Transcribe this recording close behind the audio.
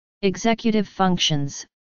Executive functions,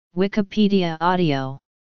 Wikipedia audio.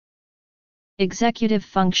 Executive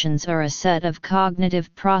functions are a set of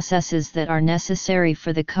cognitive processes that are necessary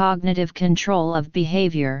for the cognitive control of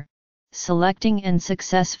behavior, selecting and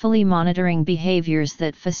successfully monitoring behaviors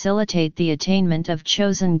that facilitate the attainment of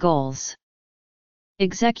chosen goals.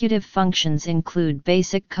 Executive functions include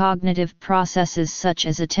basic cognitive processes such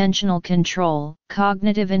as attentional control,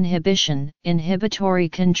 cognitive inhibition, inhibitory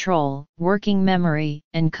control, working memory,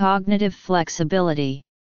 and cognitive flexibility.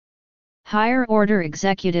 Higher-order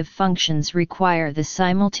executive functions require the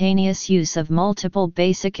simultaneous use of multiple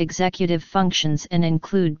basic executive functions and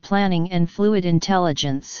include planning and fluid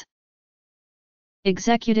intelligence.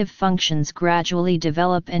 Executive functions gradually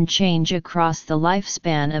develop and change across the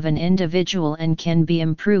lifespan of an individual and can be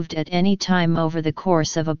improved at any time over the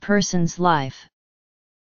course of a person's life.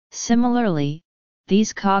 Similarly,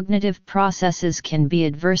 these cognitive processes can be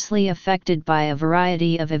adversely affected by a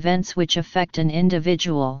variety of events which affect an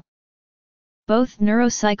individual. Both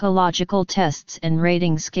neuropsychological tests and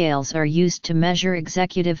rating scales are used to measure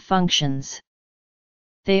executive functions.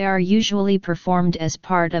 They are usually performed as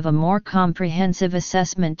part of a more comprehensive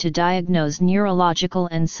assessment to diagnose neurological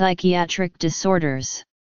and psychiatric disorders.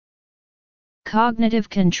 Cognitive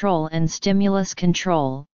control and stimulus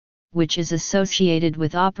control, which is associated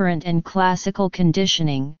with operant and classical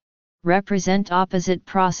conditioning, represent opposite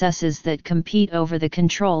processes that compete over the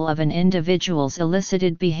control of an individual's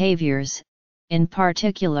elicited behaviors. In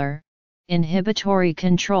particular, inhibitory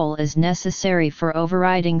control is necessary for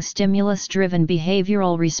overriding stimulus-driven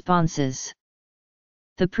behavioral responses.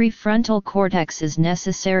 The prefrontal cortex is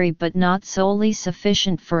necessary but not solely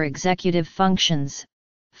sufficient for executive functions.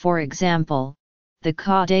 For example, the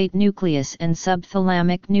caudate nucleus and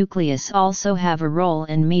subthalamic nucleus also have a role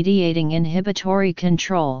in mediating inhibitory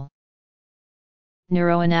control.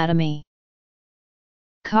 Neuroanatomy.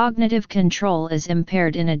 Cognitive control is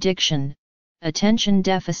impaired in addiction, attention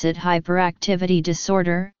deficit hyperactivity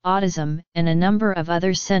disorder, autism, and a number of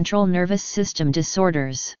other central nervous system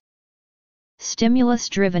disorders.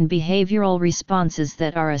 Stimulus-driven behavioral responses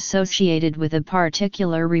that are associated with a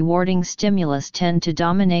particular rewarding stimulus tend to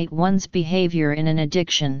dominate one's behavior in an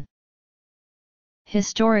addiction.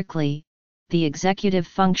 Historically, the executive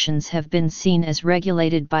functions have been seen as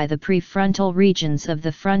regulated by the prefrontal regions of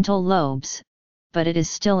the frontal lobes, but it is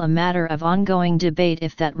still a matter of ongoing debate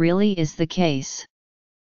if that really is the case.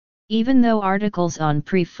 Even though articles on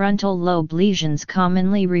prefrontal lobe lesions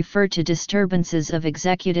commonly refer to disturbances of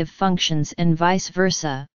executive functions and vice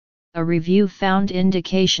versa, a review found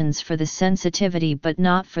indications for the sensitivity but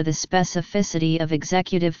not for the specificity of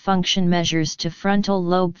executive function measures to frontal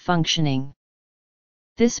lobe functioning.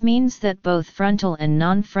 This means that both frontal and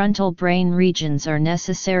non-frontal brain regions are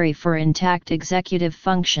necessary for intact executive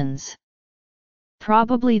functions.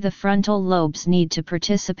 Probably the frontal lobes need to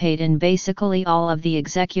participate in basically all of the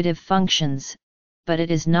executive functions, but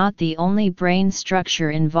it is not the only brain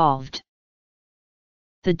structure involved.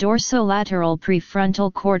 The dorsolateral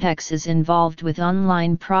prefrontal cortex is involved with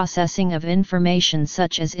online processing of information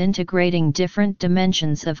such as integrating different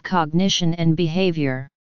dimensions of cognition and behavior.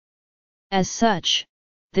 As such,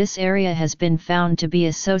 this area has been found to be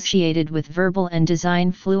associated with verbal and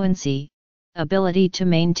design fluency, ability to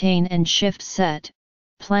maintain and shift set,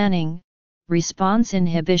 planning, response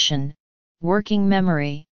inhibition, working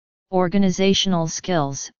memory, organizational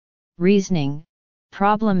skills, reasoning,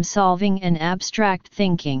 problem solving and abstract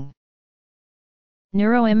thinking.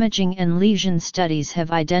 Neuroimaging and lesion studies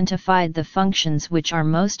have identified the functions which are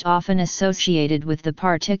most often associated with the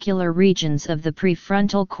particular regions of the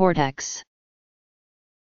prefrontal cortex.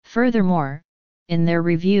 Furthermore, in their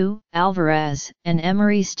review, Alvarez and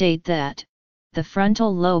Emery state that the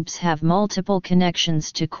frontal lobes have multiple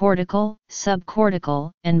connections to cortical, subcortical,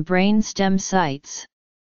 and brain stem sites.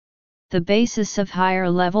 The basis of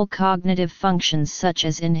higher-level cognitive functions such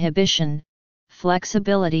as inhibition,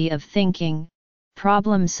 flexibility of thinking,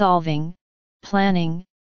 problem-solving, planning,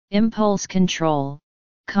 impulse control,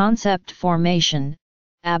 concept formation,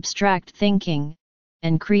 abstract thinking,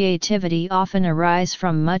 and creativity often arise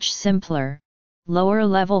from much simpler,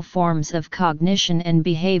 lower-level forms of cognition and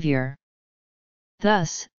behavior.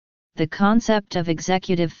 Thus, the concept of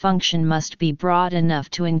executive function must be broad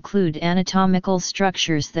enough to include anatomical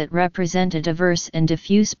structures that represent a diverse and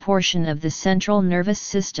diffuse portion of the central nervous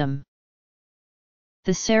system.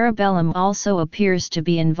 The cerebellum also appears to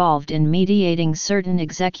be involved in mediating certain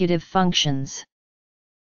executive functions.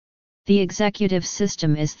 The executive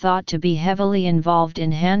system is thought to be heavily involved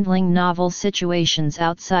in handling novel situations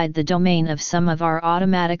outside the domain of some of our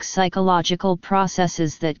automatic psychological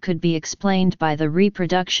processes that could be explained by the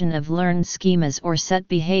reproduction of learned schemas or set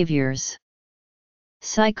behaviors.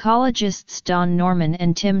 Psychologists Don Norman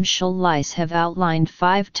and Tim Schulleis have outlined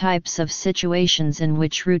 5 types of situations in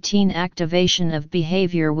which routine activation of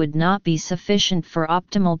behavior would not be sufficient for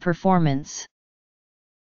optimal performance.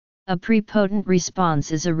 A prepotent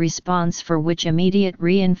response is a response for which immediate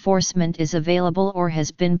reinforcement is available or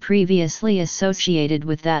has been previously associated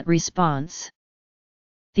with that response.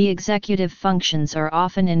 The executive functions are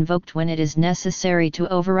often invoked when it is necessary to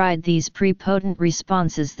override these prepotent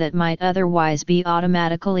responses that might otherwise be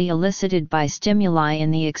automatically elicited by stimuli in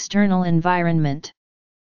the external environment.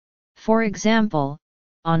 For example,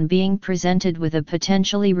 on being presented with a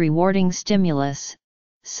potentially rewarding stimulus,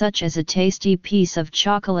 such as a tasty piece of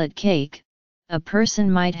chocolate cake, a person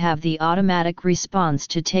might have the automatic response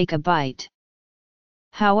to take a bite.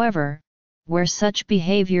 However, where such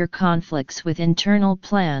behavior conflicts with internal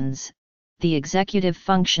plans, the executive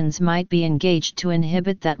functions might be engaged to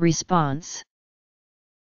inhibit that response.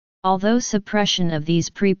 Although suppression of these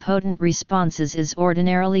prepotent responses is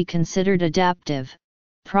ordinarily considered adaptive,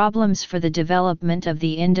 problems for the development of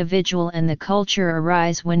the individual and the culture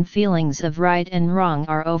arise when feelings of right and wrong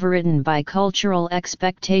are overridden by cultural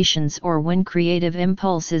expectations or when creative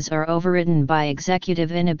impulses are overridden by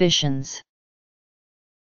executive inhibitions.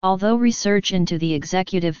 Although research into the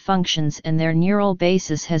executive functions and their neural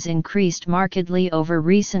basis has increased markedly over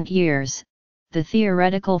recent years, the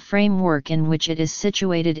theoretical framework in which it is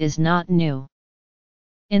situated is not new.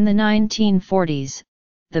 In the 1940s,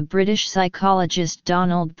 the British psychologist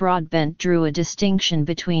Donald Broadbent drew a distinction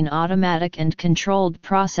between automatic and controlled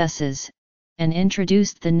processes, and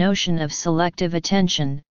introduced the notion of selective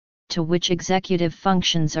attention, to which executive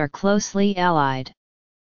functions are closely allied.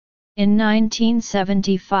 In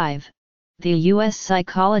 1975, the U.S.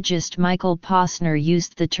 psychologist Michael Posner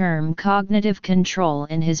used the term cognitive control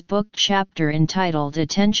in his book chapter entitled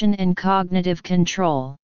Attention and Cognitive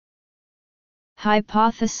Control.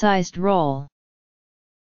 Hypothesized role.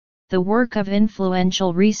 The work of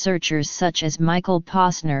influential researchers such as Michael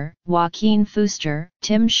Posner, Joachim Fuster,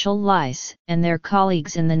 Tim Schulleis, and their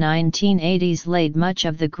colleagues in the 1980s laid much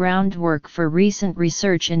of the groundwork for recent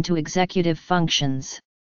research into executive functions.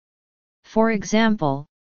 For example,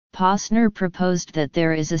 Posner proposed that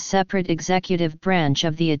there is a separate executive branch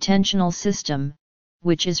of the attentional system,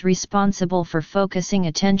 which is responsible for focusing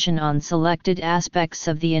attention on selected aspects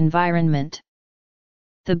of the environment.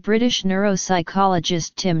 The British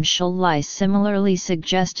neuropsychologist Tim Schulleis similarly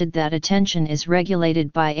suggested that attention is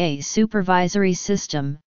regulated by a supervisory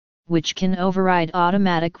system, which can override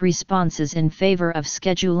automatic responses in favor of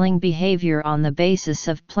scheduling behavior on the basis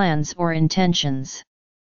of plans or intentions.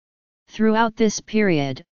 Throughout this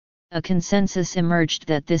period, a consensus emerged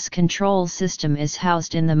that this control system is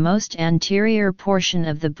housed in the most anterior portion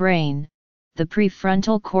of the brain, the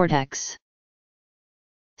prefrontal cortex.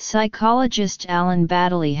 Psychologist Alan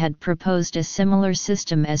Baddeley had proposed a similar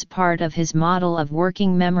system as part of his model of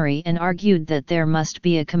working memory and argued that there must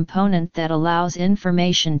be a component that allows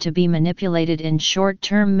information to be manipulated in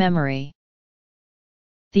short-term memory.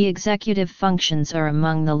 The executive functions are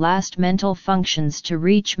among the last mental functions to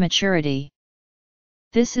reach maturity.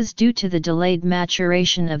 This is due to the delayed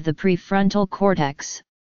maturation of the prefrontal cortex,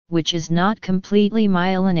 which is not completely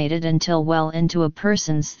myelinated until well into a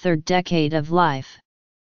person's third decade of life.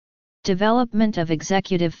 Development of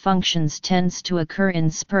executive functions tends to occur in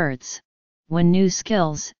spurts, when new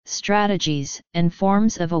skills, strategies, and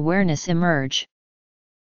forms of awareness emerge.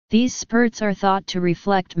 These spurts are thought to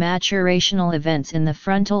reflect maturational events in the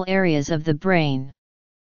frontal areas of the brain.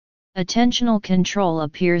 Attentional control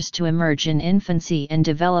appears to emerge in infancy and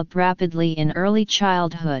develop rapidly in early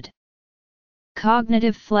childhood.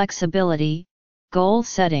 Cognitive flexibility, goal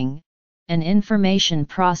setting, and information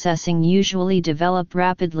processing usually develop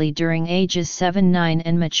rapidly during ages 7-9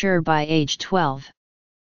 and mature by age 12.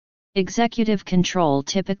 Executive control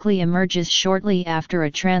typically emerges shortly after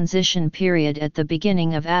a transition period at the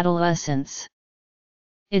beginning of adolescence.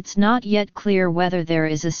 It's not yet clear whether there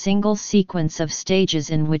is a single sequence of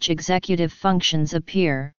stages in which executive functions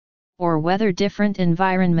appear, or whether different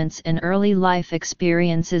environments and early life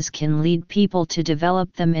experiences can lead people to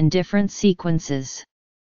develop them in different sequences.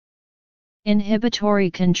 Inhibitory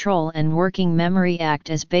control and working memory act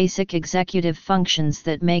as basic executive functions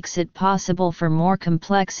that makes it possible for more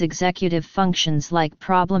complex executive functions like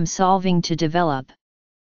problem solving to develop.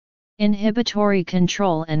 Inhibitory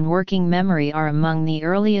control and working memory are among the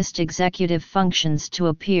earliest executive functions to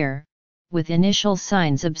appear, with initial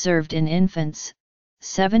signs observed in infants,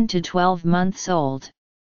 7 to 12 months old.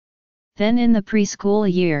 Then in the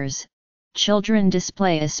preschool years, children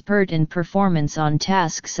display a spurt in performance on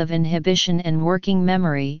tasks of inhibition and working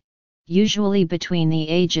memory, usually between the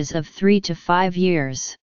ages of 3 to 5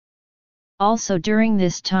 years. Also during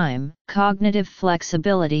this time, cognitive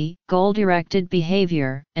flexibility, goal-directed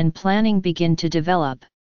behavior, and planning begin to develop.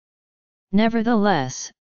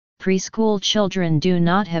 Nevertheless, preschool children do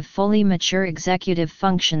not have fully mature executive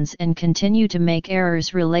functions and continue to make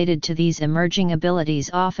errors related to these emerging abilities,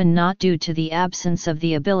 often not due to the absence of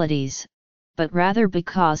the abilities, but rather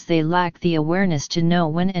because they lack the awareness to know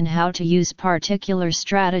when and how to use particular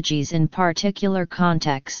strategies in particular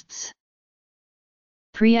contexts.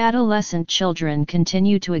 Pre-adolescent children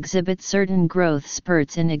continue to exhibit certain growth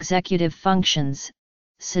spurts in executive functions,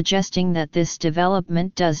 suggesting that this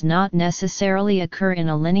development does not necessarily occur in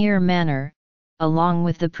a linear manner, along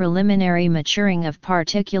with the preliminary maturing of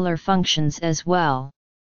particular functions as well.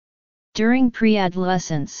 During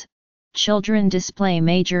pre-adolescence, children display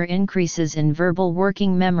major increases in verbal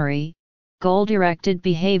working memory, goal-directed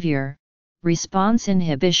behavior, response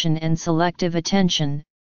inhibition and selective attention,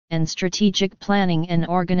 and strategic planning and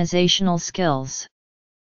organizational skills.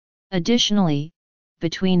 Additionally,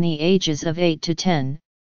 between the ages of 8 to 10,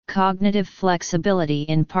 cognitive flexibility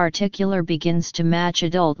in particular begins to match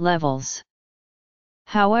adult levels.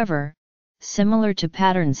 However, similar to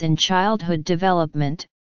patterns in childhood development,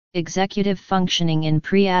 executive functioning in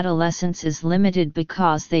pre-adolescence is limited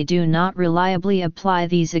because they do not reliably apply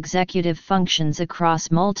these executive functions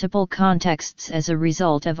across multiple contexts as a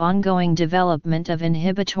result of ongoing development of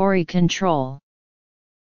inhibitory control.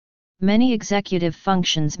 Many executive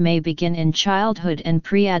functions may begin in childhood and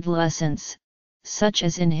pre-adolescence, such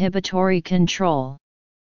as inhibitory control.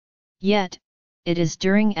 Yet, it is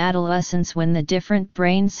during adolescence when the different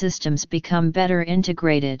brain systems become better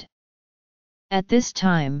integrated. At this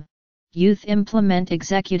time, youth implement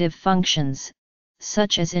executive functions,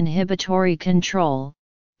 such as inhibitory control,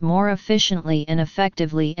 more efficiently and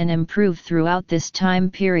effectively and improve throughout this time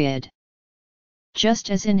period.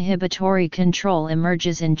 Just as inhibitory control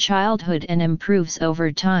emerges in childhood and improves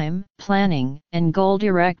over time, planning and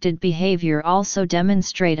goal-directed behavior also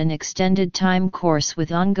demonstrate an extended time course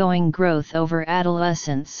with ongoing growth over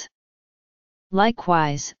adolescence.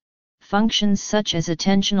 Likewise, functions such as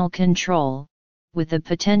attentional control, with a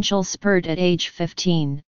potential spurt at age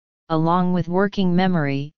 15, along with working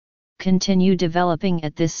memory, continue developing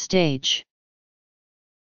at this stage.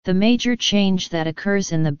 The major change that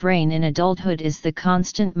occurs in the brain in adulthood is the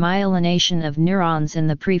constant myelination of neurons in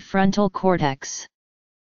the prefrontal cortex.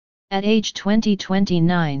 At age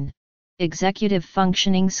 20-29, executive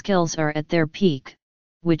functioning skills are at their peak,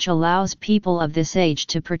 which allows people of this age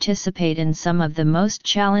to participate in some of the most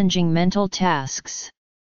challenging mental tasks.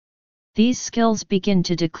 These skills begin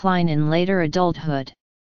to decline in later adulthood.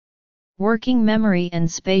 Working memory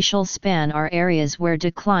and spatial span are areas where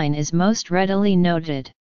decline is most readily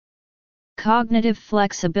noted. Cognitive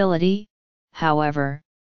flexibility, however,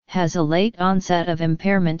 has a late onset of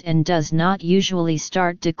impairment and does not usually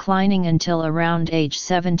start declining until around age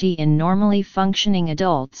 70 in normally functioning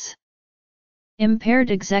adults. Impaired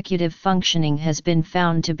executive functioning has been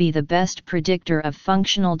found to be the best predictor of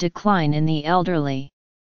functional decline in the elderly.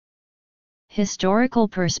 Historical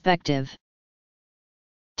perspective.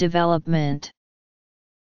 Development.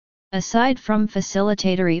 Aside from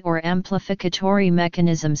facilitatory or amplificatory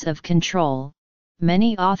mechanisms of control,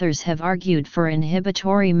 many authors have argued for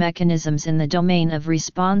inhibitory mechanisms in the domain of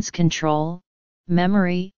response control,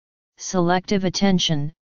 memory, selective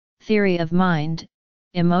attention, theory of mind,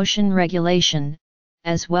 emotion regulation,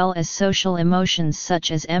 as well as social emotions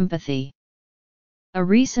such as empathy. A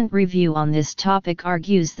recent review on this topic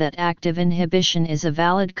argues that active inhibition is a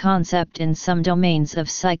valid concept in some domains of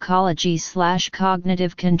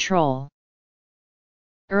psychology/cognitive control.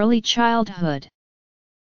 Early childhood,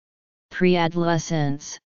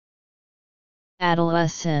 pre-adolescence,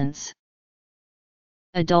 adolescence,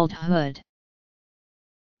 adulthood.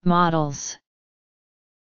 Models.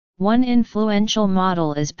 One influential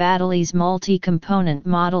model is Baddeley's multi-component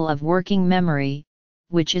model of working memory,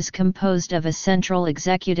 which is composed of a central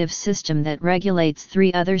executive system that regulates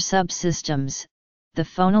three other subsystems: the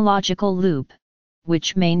phonological loop,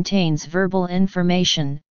 which maintains verbal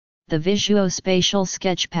information, the visuospatial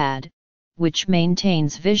sketchpad, which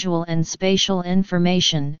maintains visual and spatial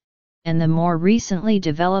information, and the more recently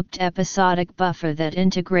developed episodic buffer that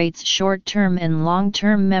integrates short-term and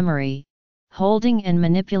long-term memory, holding and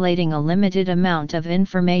manipulating a limited amount of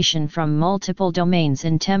information from multiple domains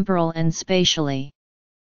in temporal and spatially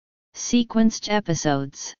sequenced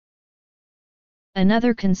episodes.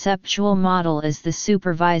 Another conceptual model is the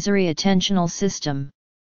supervisory attentional system.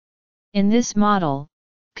 In this model,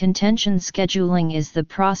 contention scheduling is the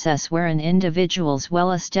process where an individual's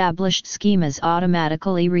well-established schemas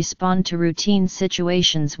automatically respond to routine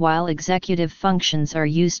situations while executive functions are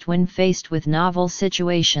used when faced with novel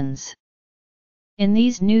situations. In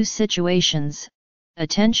these new situations,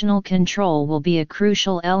 attentional control will be a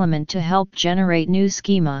crucial element to help generate new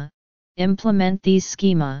schema, implement these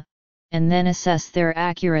schema, and then assess their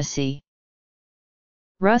accuracy.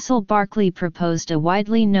 Russell Barkley proposed a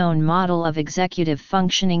widely known model of executive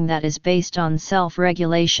functioning that is based on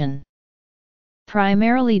self-regulation.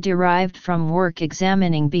 Primarily derived from work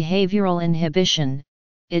examining behavioral inhibition,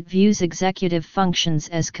 it views executive functions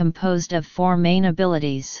as composed of four main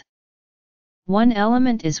abilities. One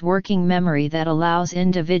element is working memory that allows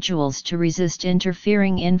individuals to resist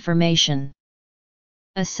interfering information.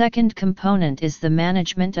 A second component is the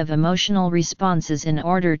management of emotional responses in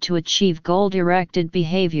order to achieve goal-directed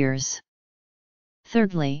behaviors.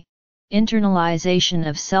 Thirdly, internalization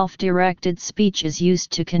of self-directed speech is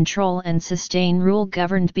used to control and sustain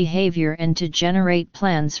rule-governed behavior and to generate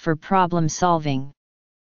plans for problem solving.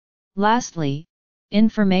 Lastly,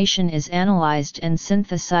 information is analyzed and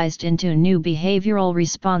synthesized into new behavioral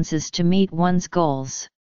responses to meet one's goals.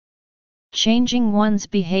 Changing one's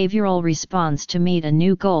behavioral response to meet a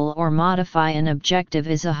new goal or modify an objective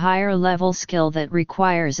is a higher-level skill that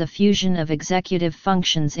requires a fusion of executive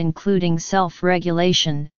functions including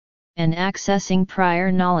self-regulation, and accessing prior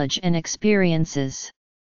knowledge and experiences.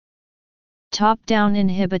 Top-down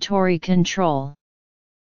inhibitory control.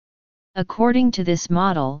 According to this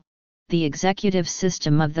model, the executive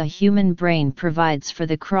system of the human brain provides for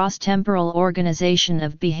the cross-temporal organization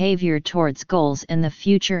of behavior towards goals in the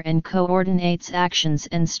future and coordinates actions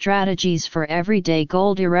and strategies for everyday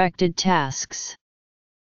goal-directed tasks.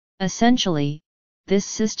 Essentially, this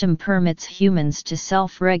system permits humans to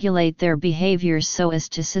self-regulate their behaviors so as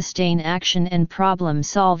to sustain action and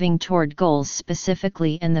problem-solving toward goals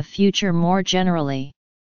specifically and the future more generally.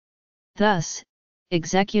 Thus,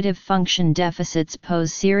 executive function deficits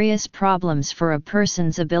pose serious problems for a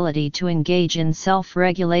person's ability to engage in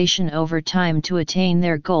self-regulation over time to attain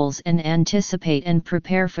their goals and anticipate and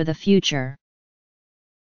prepare for the future.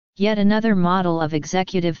 Yet another model of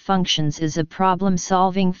executive functions is a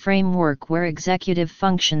problem-solving framework where executive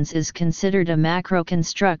functions is considered a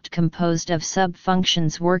macro-construct composed of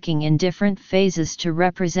sub-functions working in different phases to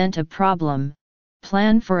represent a problem,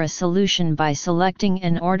 plan for a solution by selecting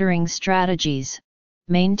and ordering strategies,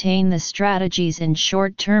 maintain the strategies in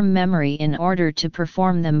short-term memory in order to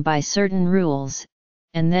perform them by certain rules,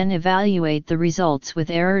 and then evaluate the results with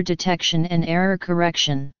error detection and error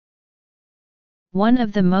correction. One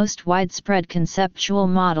of the most widespread conceptual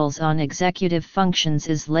models on executive functions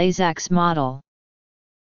is Lazak's model.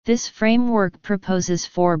 This framework proposes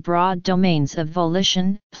four broad domains of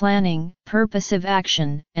volition, planning, purposive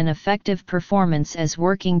action, and effective performance as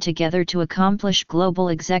working together to accomplish global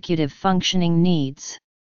executive functioning needs.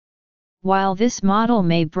 While this model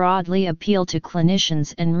may broadly appeal to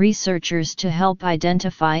clinicians and researchers to help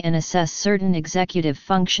identify and assess certain executive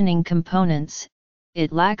functioning components,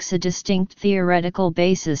 it lacks a distinct theoretical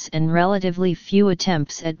basis and relatively few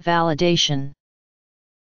attempts at validation.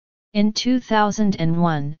 In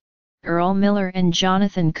 2001, Earl Miller and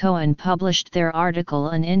Jonathan Cohen published their article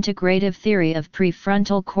An Integrative Theory of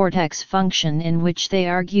Prefrontal Cortex Function, in which they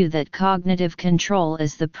argue that cognitive control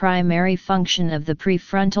is the primary function of the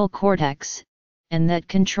prefrontal cortex, and that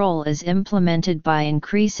control is implemented by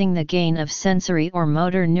increasing the gain of sensory or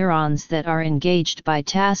motor neurons that are engaged by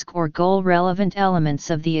task or goal-relevant elements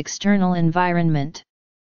of the external environment.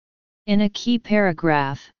 In a key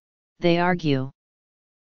paragraph, they argue,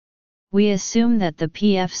 "We assume that the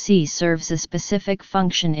PFC serves a specific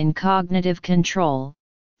function in cognitive control,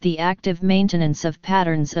 the active maintenance of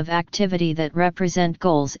patterns of activity that represent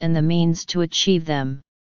goals and the means to achieve them.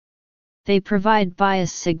 They provide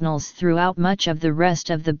bias signals throughout much of the rest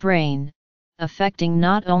of the brain, affecting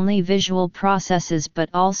not only visual processes but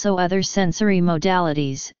also other sensory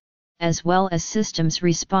modalities, as well as systems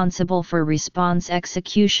responsible for response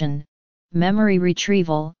execution, memory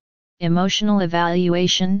retrieval, emotional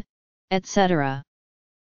evaluation, etc.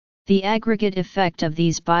 The aggregate effect of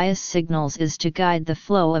these bias signals is to guide the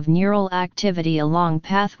flow of neural activity along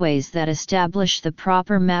pathways that establish the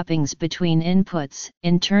proper mappings between inputs,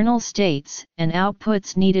 internal states, and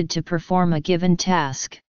outputs needed to perform a given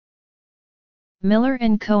task." Miller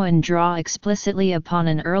and Cohen draw explicitly upon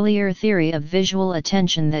an earlier theory of visual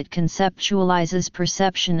attention that conceptualizes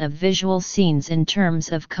perception of visual scenes in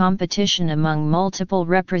terms of competition among multiple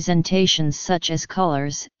representations such as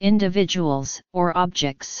colors, individuals, or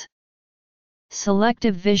objects.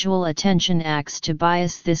 Selective visual attention acts to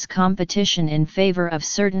bias this competition in favor of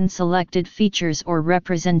certain selected features or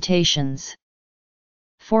representations.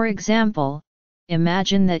 For example,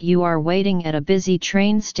 imagine that you are waiting at a busy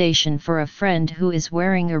train station for a friend who is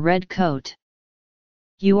wearing a red coat.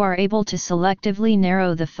 You are able to selectively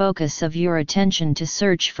narrow the focus of your attention to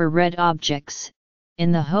search for red objects,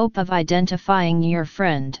 in the hope of identifying your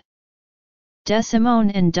friend.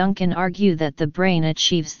 DeSimone and Duncan argue that the brain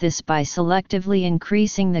achieves this by selectively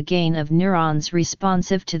increasing the gain of neurons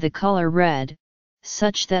responsive to the color red,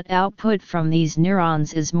 such that output from these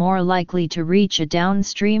neurons is more likely to reach a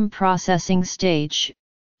downstream processing stage,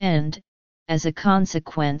 and, as a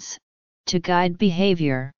consequence, to guide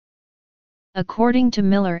behavior. According to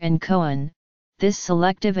Miller and Cohen, this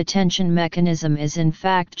selective attention mechanism is in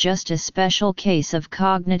fact just a special case of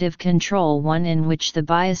cognitive control, one in which the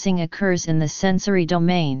biasing occurs in the sensory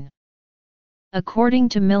domain. According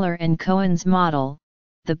to Miller and Cohen's model,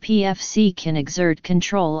 the PFC can exert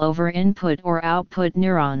control over input or output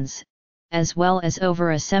neurons, as well as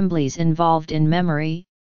over assemblies involved in memory,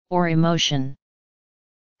 or emotion.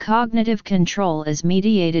 Cognitive control is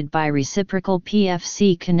mediated by reciprocal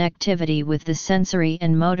PFC connectivity with the sensory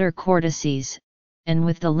and motor cortices, and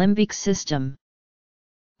with the limbic system.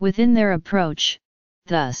 Within their approach,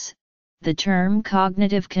 thus, the term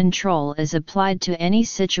cognitive control is applied to any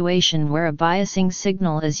situation where a biasing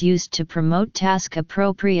signal is used to promote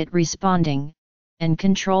task-appropriate responding, and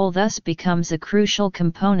control thus becomes a crucial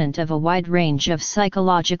component of a wide range of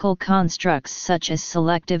psychological constructs such as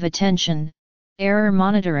selective attention, error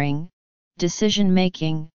monitoring,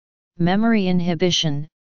 decision-making, memory inhibition,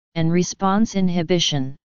 and response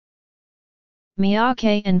inhibition.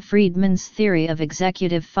 Miyake and Friedman's theory of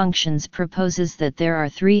executive functions proposes that there are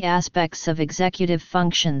three aspects of executive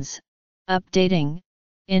functions: updating,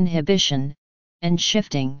 inhibition, and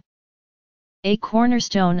shifting. A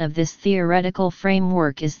cornerstone of this theoretical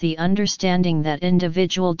framework is the understanding that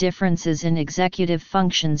individual differences in executive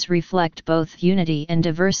functions reflect both unity and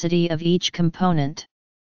diversity of each component.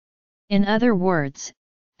 In other words,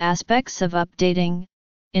 aspects of updating,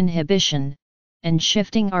 inhibition, and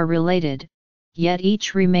shifting are related, yet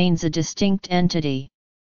each remains a distinct entity.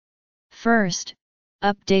 First,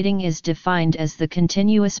 updating is defined as the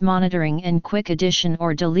continuous monitoring and quick addition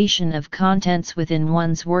or deletion of contents within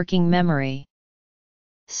one's working memory.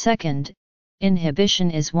 Second, inhibition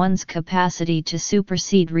is one's capacity to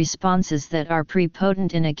supersede responses that are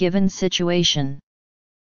prepotent in a given situation.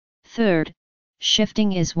 Third,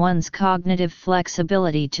 shifting is one's cognitive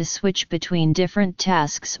flexibility to switch between different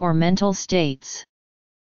tasks or mental states.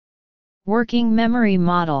 Working memory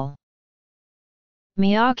model.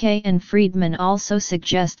 Miyake and Friedman also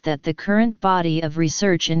suggest that the current body of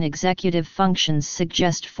research in executive functions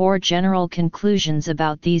suggest four general conclusions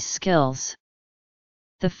about these skills.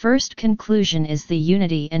 The first conclusion is the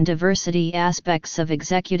unity and diversity aspects of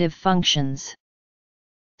executive functions.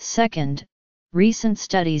 Second, recent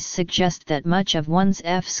studies suggest that much of one's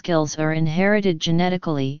F skills are inherited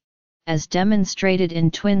genetically, as demonstrated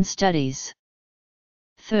in twin studies.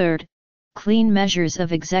 Third, clean measures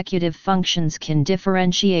of executive functions can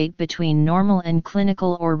differentiate between normal and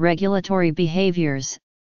clinical or regulatory behaviors,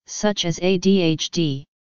 such as ADHD.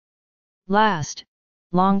 Last,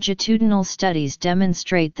 longitudinal studies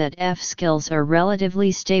demonstrate that F skills are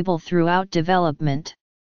relatively stable throughout development.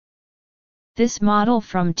 This model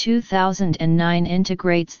from 2009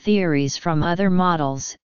 integrates theories from other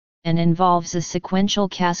models, and involves a sequential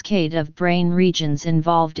cascade of brain regions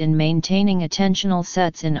involved in maintaining attentional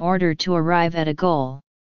sets in order to arrive at a goal.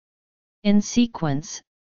 In sequence,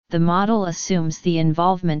 the model assumes the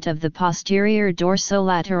involvement of the posterior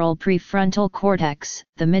dorsolateral prefrontal cortex,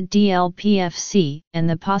 the mid-DLPFC, and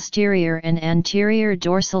the posterior and anterior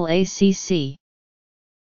dorsal ACC.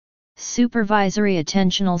 Supervisory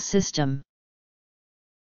attentional system.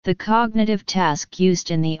 The cognitive task used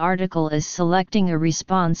in the article is selecting a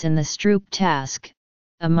response in the Stroop task,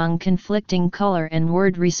 among conflicting color and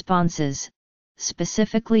word responses,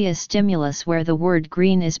 specifically a stimulus where the word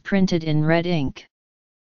green is printed in red ink.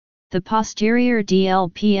 The posterior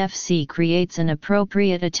DLPFC creates an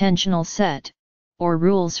appropriate attentional set, or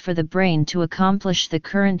rules for the brain to accomplish the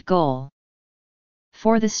current goal.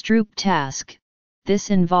 For the Stroop task,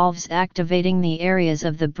 this involves activating the areas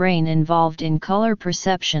of the brain involved in color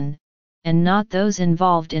perception, and not those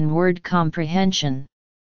involved in word comprehension.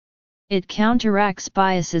 It counteracts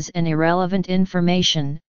biases and irrelevant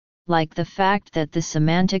information, like the fact that the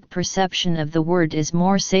semantic perception of the word is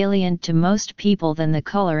more salient to most people than the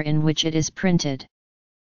color in which it is printed.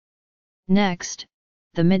 Next,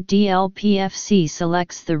 the MID-DLPFC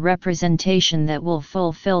selects the representation that will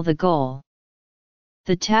fulfill the goal.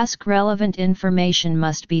 The task-relevant information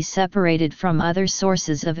must be separated from other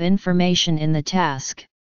sources of information in the task.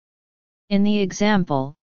 In the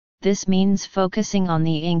example, this means focusing on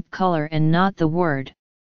the ink color and not the word.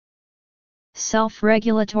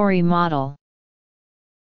 Self-regulatory model.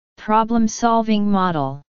 Problem-solving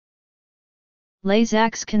model.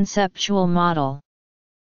 Lazak's conceptual model.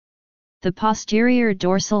 The posterior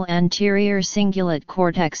dorsal anterior cingulate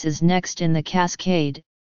cortex is next in the cascade,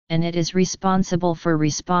 and it is responsible for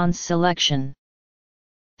response selection.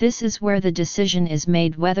 This is where the decision is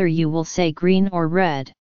made whether you will say green or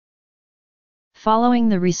red. Following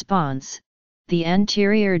the response, the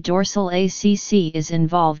anterior dorsal ACC is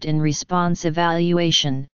involved in response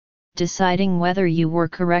evaluation, deciding whether you were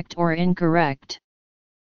correct or incorrect.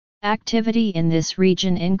 Activity in this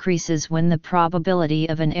region increases when the probability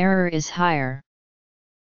of an error is higher.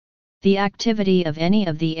 The activity of any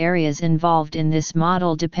of the areas involved in this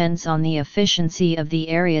model depends on the efficiency of the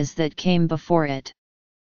areas that came before it.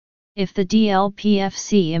 If the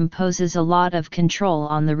DLPFC imposes a lot of control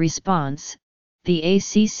on the response, the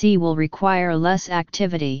ACC will require less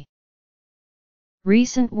activity.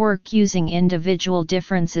 Recent work using individual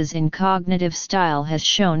differences in cognitive style has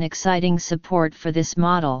shown exciting support for this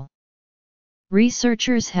model.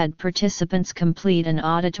 Researchers had participants complete an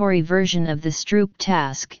auditory version of the Stroop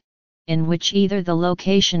task, in which either the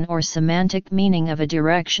location or semantic meaning of a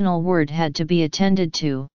directional word had to be attended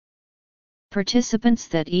to. Participants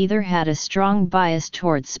that either had a strong bias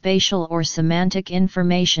towards spatial or semantic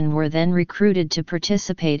information were then recruited to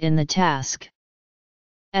participate in the task.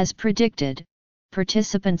 As predicted,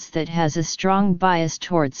 participants that has a strong bias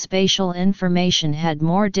towards spatial information had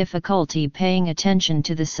more difficulty paying attention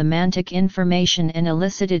to the semantic information and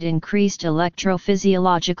elicited increased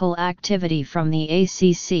electrophysiological activity from the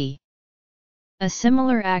ACC. A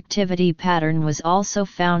similar activity pattern was also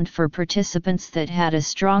found for participants that had a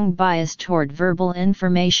strong bias toward verbal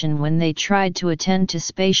information when they tried to attend to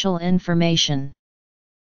spatial information.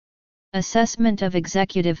 Assessment of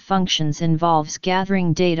executive functions involves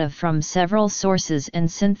gathering data from several sources and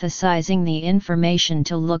synthesizing the information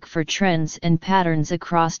to look for trends and patterns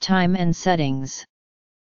across time and settings.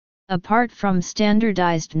 Apart from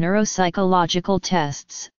standardized neuropsychological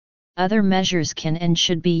tests, other measures can and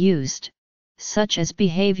should be used, such as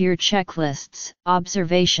behavior checklists,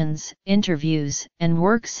 observations, interviews, and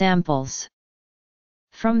work samples.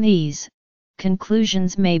 From these,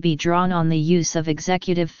 conclusions may be drawn on the use of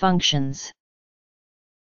executive functions.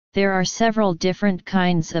 There are several different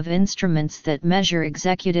kinds of instruments that measure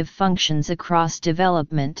executive functions across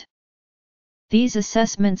development. These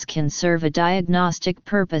assessments can serve a diagnostic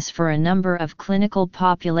purpose for a number of clinical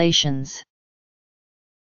populations.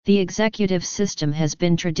 The executive system has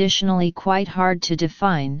been traditionally quite hard to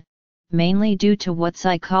define, mainly due to what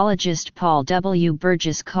psychologist Paul W.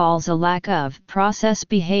 Burgess calls a lack of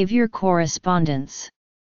process-behavior correspondence.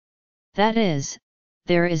 That is,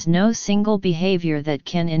 there is no single behavior that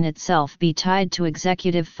can in itself be tied to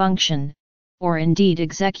executive function, or indeed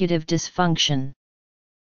executive dysfunction.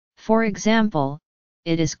 For example,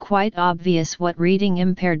 it is quite obvious what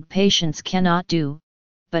reading-impaired patients cannot do,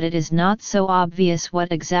 but it is not so obvious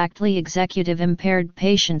what exactly executive-impaired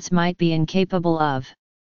patients might be incapable of.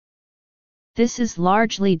 This is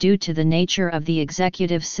largely due to the nature of the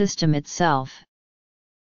executive system itself.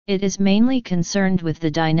 It is mainly concerned with the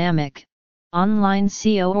dynamic, online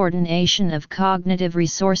coordination of cognitive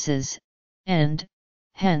resources, and,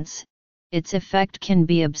 hence, its effect can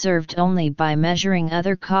be observed only by measuring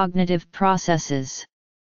other cognitive processes.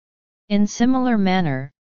 In similar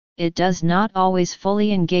manner, it does not always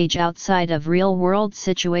fully engage outside of real-world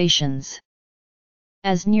situations.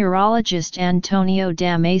 As neurologist Antonio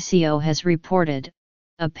Damasio has reported,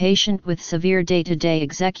 a patient with severe day-to-day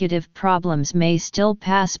executive problems may still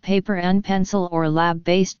pass paper and pencil or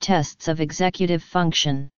lab-based tests of executive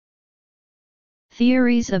function.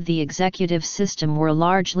 Theories of the executive system were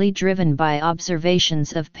largely driven by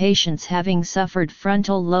observations of patients having suffered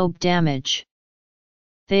frontal lobe damage.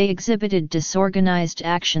 They exhibited disorganized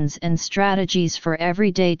actions and strategies for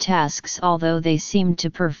everyday tasks, although they seemed to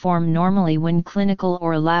perform normally when clinical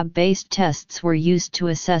or lab-based tests were used to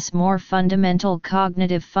assess more fundamental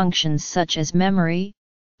cognitive functions such as memory,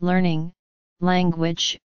 learning,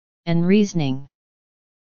 language, and reasoning.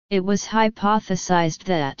 It was hypothesized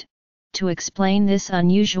that, to explain this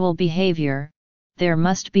unusual behavior, there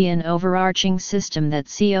must be an overarching system that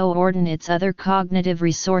coordinates other cognitive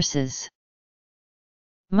resources.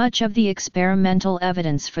 Much of the experimental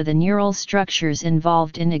evidence for the neural structures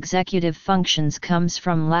involved in executive functions comes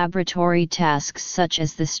from laboratory tasks such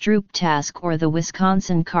as the Stroop task or the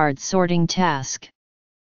Wisconsin card sorting task.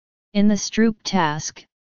 In the Stroop task,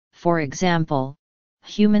 for example,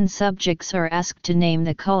 human subjects are asked to name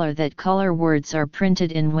the color that color words are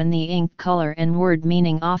printed in when the ink color and word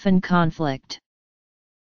meaning often conflict.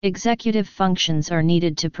 Executive functions are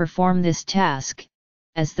needed to perform this task,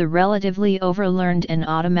 as the relatively overlearned and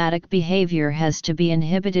automatic behavior has to be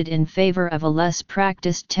inhibited in favor of a less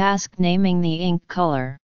practiced task naming the ink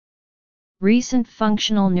color. Recent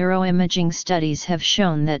functional neuroimaging studies have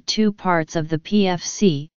shown that two parts of the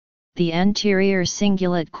PFC, the anterior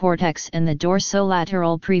cingulate cortex and the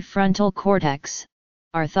dorsolateral prefrontal cortex,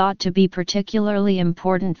 are thought to be particularly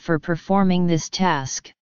important for performing this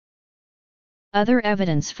task. Other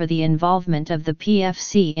evidence for the involvement of the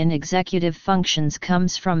PFC in executive functions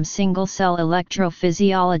comes from single-cell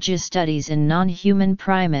electrophysiology studies in non-human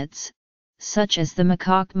primates, such as the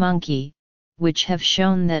macaque monkey, which have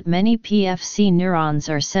shown that many PFC neurons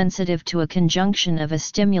are sensitive to a conjunction of a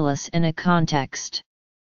stimulus and a context.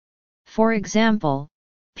 For example,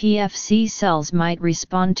 PFC cells might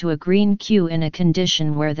respond to a green cue in a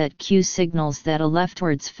condition where that cue signals that a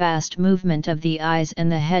leftwards fast movement of the eyes and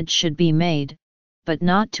the head should be made, but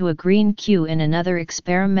not to a green cue in another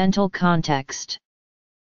experimental context.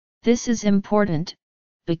 This is important,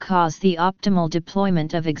 because the optimal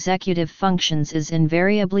deployment of executive functions is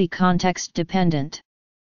invariably context-dependent.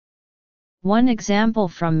 One example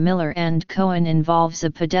from Miller and Cohen involves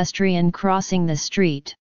a pedestrian crossing the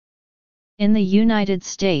street. In the United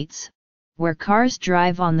States, where cars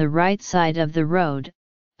drive on the right side of the road,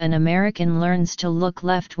 an American learns to look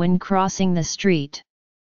left when crossing the street.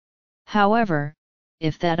 However,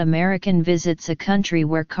 if that American visits a country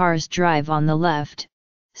where cars drive on the left,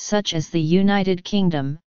 such as the United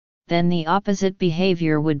Kingdom, then the opposite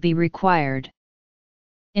behavior would be required.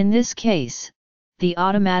 In this case, the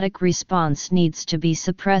automatic response needs to be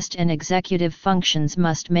suppressed and executive functions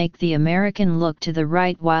must make the American look to the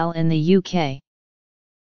right while in the UK.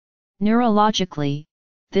 Neurologically,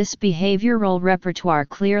 this behavioral repertoire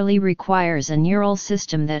clearly requires a neural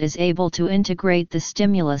system that is able to integrate the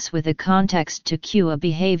stimulus with a context to cue a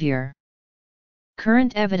behavior.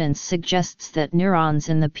 Current evidence suggests that neurons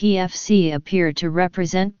in the PFC appear to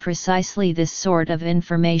represent precisely this sort of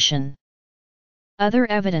information. Other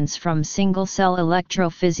evidence from single-cell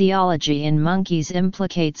electrophysiology in monkeys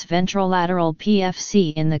implicates ventrolateral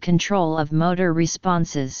PFC in the control of motor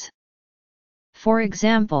responses. For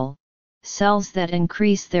example, cells that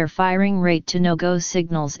increase their firing rate to no-go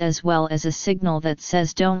signals as well as a signal that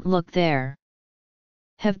says "don't look there"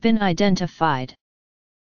 have been identified.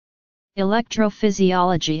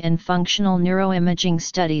 Electrophysiology and functional neuroimaging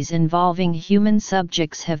studies involving human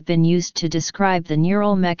subjects have been used to describe the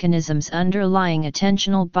neural mechanisms underlying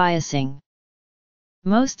attentional biasing.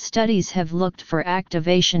 Most studies have looked for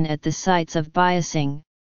activation at the sites of biasing,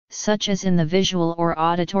 such as in the visual or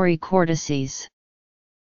auditory cortices.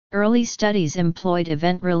 Early studies employed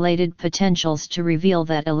event-related potentials to reveal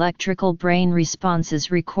that electrical brain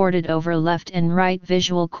responses recorded over left and right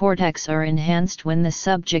visual cortex are enhanced when the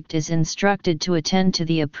subject is instructed to attend to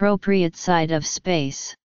the appropriate side of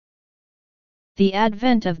space. The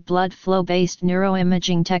advent of blood flow-based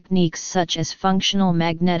neuroimaging techniques such as functional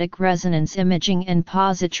magnetic resonance imaging and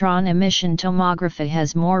positron emission tomography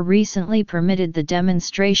has more recently permitted the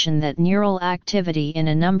demonstration that neural activity in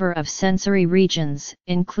a number of sensory regions,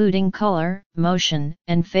 including color, motion,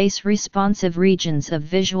 and face-responsive regions of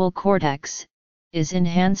visual cortex, is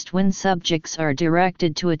enhanced when subjects are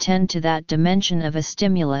directed to attend to that dimension of a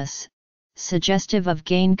stimulus, suggestive of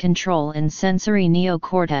gain control in sensory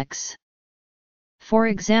neocortex. For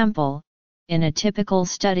example, in a typical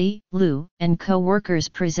study, Liu and co-workers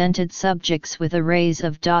presented subjects with arrays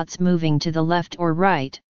of dots moving to the left or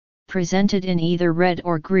right, presented in either red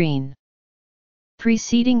or green.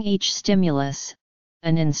 Preceding each stimulus,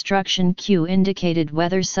 an instruction cue indicated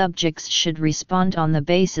whether subjects should respond on the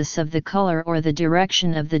basis of the color or the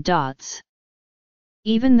direction of the dots.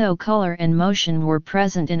 Even though color and motion were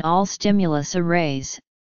present in all stimulus arrays,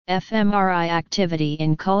 fMRI activity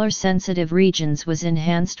in color-sensitive regions was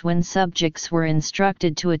enhanced when subjects were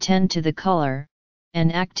instructed to attend to the color,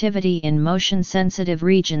 and activity in motion-sensitive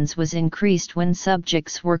regions was increased when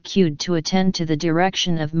subjects were cued to attend to the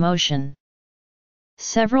direction of motion.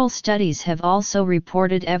 Several studies have also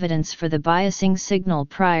reported evidence for the biasing signal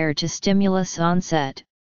prior to stimulus onset,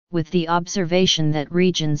 with the observation that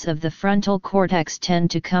regions of the frontal cortex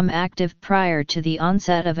tend to come active prior to the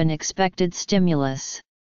onset of an expected stimulus.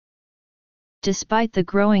 Despite the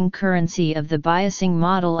growing currency of the biasing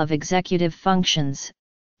model of executive functions,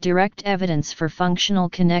 direct evidence for functional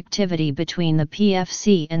connectivity between the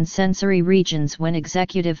PFC and sensory regions when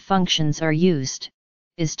executive functions are used,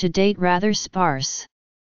 is to date rather sparse.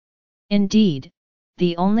 Indeed,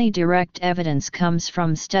 the only direct evidence comes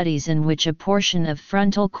from studies in which a portion of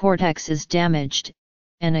frontal cortex is damaged,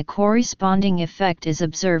 and a corresponding effect is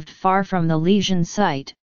observed far from the lesion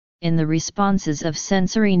site, in the responses of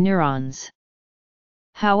sensory neurons.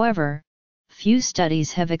 However, few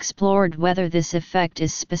studies have explored whether this effect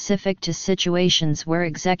is specific to situations where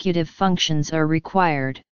executive functions are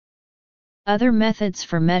required. Other methods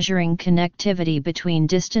for measuring connectivity between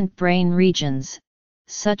distant brain regions,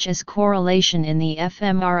 such as correlation in the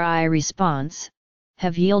fMRI response,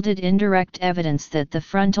 have yielded indirect evidence that the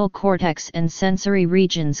frontal cortex and sensory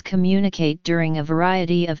regions communicate during a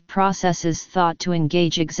variety of processes thought to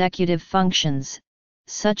engage executive functions,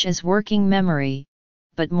 such as working memory,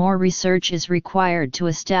 but more research is required to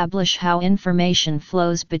establish how information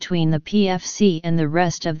flows between the PFC and the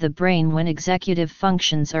rest of the brain when executive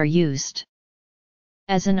functions are used.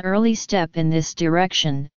 As an early step in this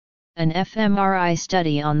direction, an fMRI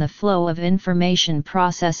study on the flow of information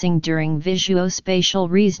processing during visuospatial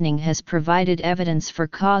reasoning has provided evidence for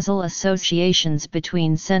causal associations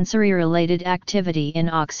between sensory-related activity in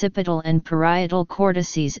occipital and parietal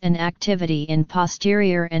cortices and activity in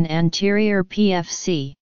posterior and anterior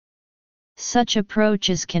PFC. Such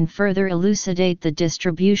approaches can further elucidate the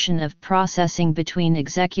distribution of processing between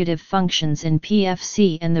executive functions in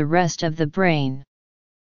PFC and the rest of the brain.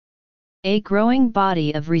 A growing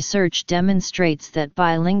body of research demonstrates that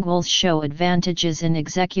bilinguals show advantages in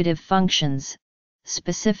executive functions,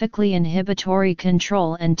 specifically inhibitory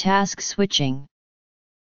control and task switching.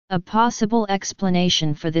 A possible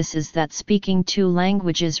explanation for this is that speaking two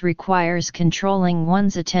languages requires controlling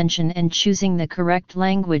one's attention and choosing the correct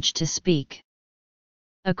language to speak.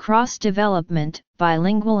 Across development,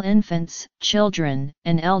 bilingual infants, children,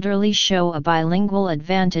 and elderly show a bilingual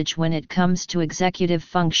advantage when it comes to executive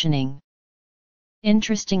functioning.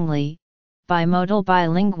 Interestingly, bimodal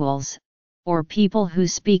bilinguals, or people who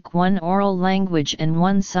speak one oral language and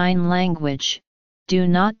one sign language, do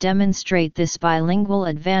not demonstrate this bilingual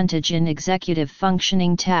advantage in executive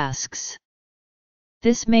functioning tasks.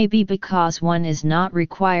 This may be because one is not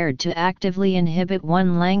required to actively inhibit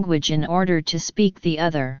one language in order to speak the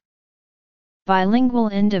other. Bilingual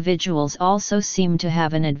individuals also seem to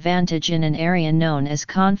have an advantage in an area known as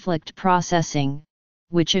conflict processing,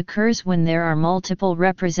 which occurs when there are multiple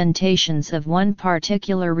representations of one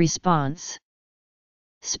particular response.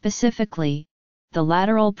 Specifically, the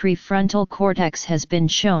lateral prefrontal cortex has been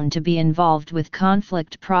shown to be involved with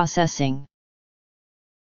conflict processing.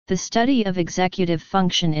 The study of executive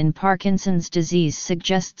function in Parkinson's disease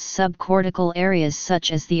suggests subcortical areas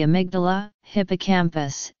such as the amygdala,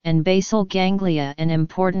 hippocampus, and basal ganglia are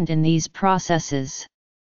important in these processes.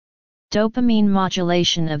 Dopamine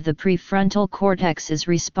modulation of the prefrontal cortex is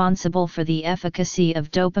responsible for the efficacy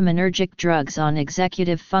of dopaminergic drugs on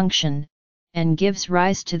executive function, and gives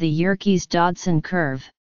rise to the Yerkes-Dodson curve.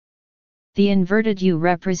 The inverted U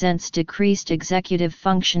represents decreased executive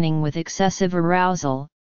functioning with excessive arousal,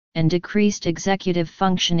 and decreased executive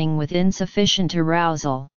functioning with insufficient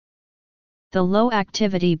arousal. The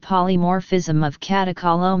low-activity polymorphism of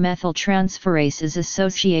catecholomethyltransferase is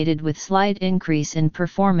associated with slight increase in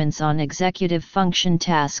performance on executive function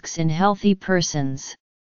tasks in healthy persons.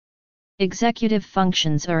 Executive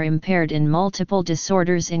functions are impaired in multiple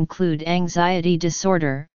disorders include anxiety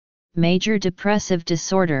disorder, major depressive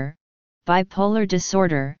disorder, bipolar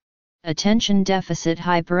disorder, attention deficit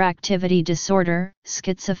hyperactivity disorder,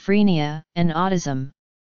 schizophrenia, and autism.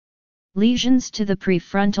 Lesions to the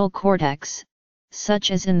prefrontal cortex,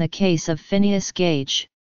 such as in the case of Phineas Gage,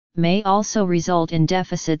 may also result in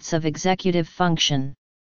deficits of executive function.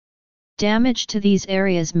 Damage to these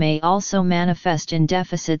areas may also manifest in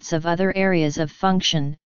deficits of other areas of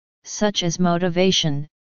function, such as motivation,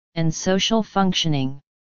 and social functioning.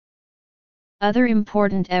 Other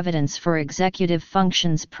important evidence for executive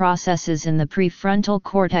functions processes in the prefrontal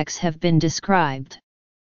cortex have been described.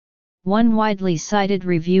 One widely cited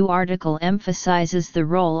review article emphasizes the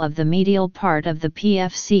role of the medial part of the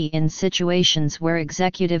PFC in situations where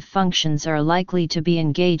executive functions are likely to be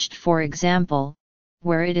engaged, for example,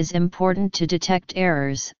 where it is important to detect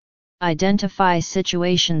errors, identify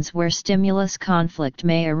situations where stimulus conflict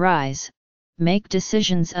may arise, make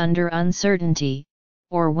decisions under uncertainty,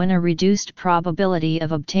 or when a reduced probability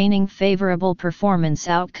of obtaining favorable performance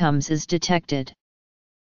outcomes is detected.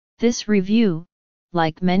 This review,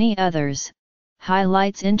 like many others,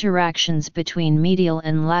 highlights interactions between medial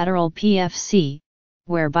and lateral PFC,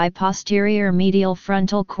 whereby posterior medial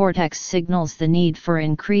frontal cortex signals the need for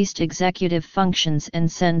increased executive functions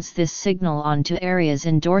and sends this signal on to areas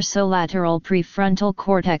in dorsolateral prefrontal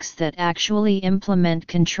cortex that actually implement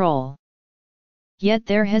control. Yet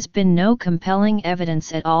there has been no compelling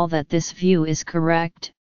evidence at all that this view is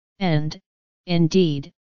correct, and,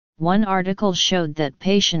 indeed, one article showed that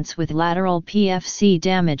patients with lateral PFC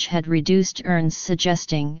damage had reduced ERNs,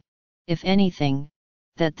 suggesting, if anything,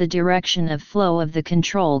 that the direction of flow of the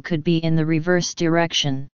control could be in the reverse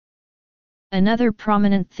direction. Another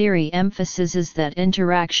prominent theory emphasizes that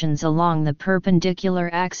interactions along the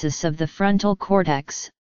perpendicular axis of the frontal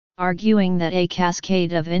cortex, arguing that a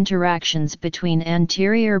cascade of interactions between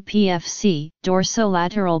anterior PFC,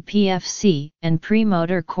 dorsolateral PFC, and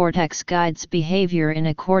premotor cortex guides behavior in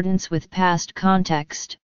accordance with past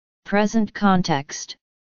context, present context,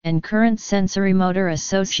 and current sensorimotor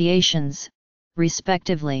associations,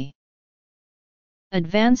 respectively.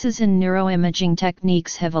 Advances in neuroimaging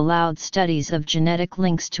techniques have allowed studies of genetic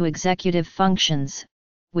links to executive functions,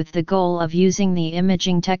 with the goal of using the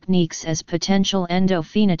imaging techniques as potential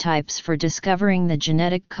endophenotypes for discovering the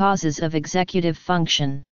genetic causes of executive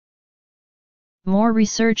function. More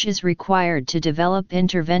research is required to develop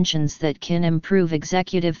interventions that can improve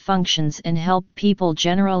executive functions and help people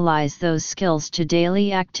generalize those skills to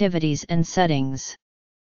daily activities and settings.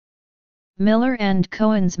 Miller and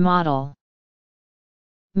Cohen's model.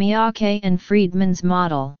 Miyake and Friedman's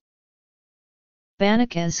model.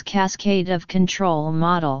 Banneke's cascade of control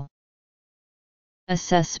model.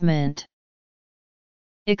 Assessment.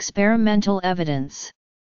 Experimental evidence.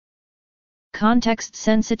 Context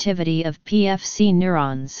sensitivity of PFC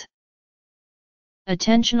neurons.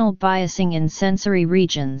 Attentional biasing in sensory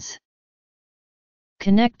regions.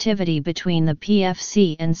 Connectivity between the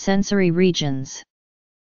PFC and sensory regions.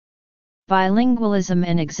 Bilingualism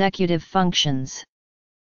and executive functions.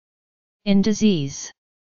 In disease.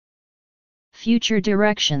 Future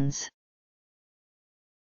directions.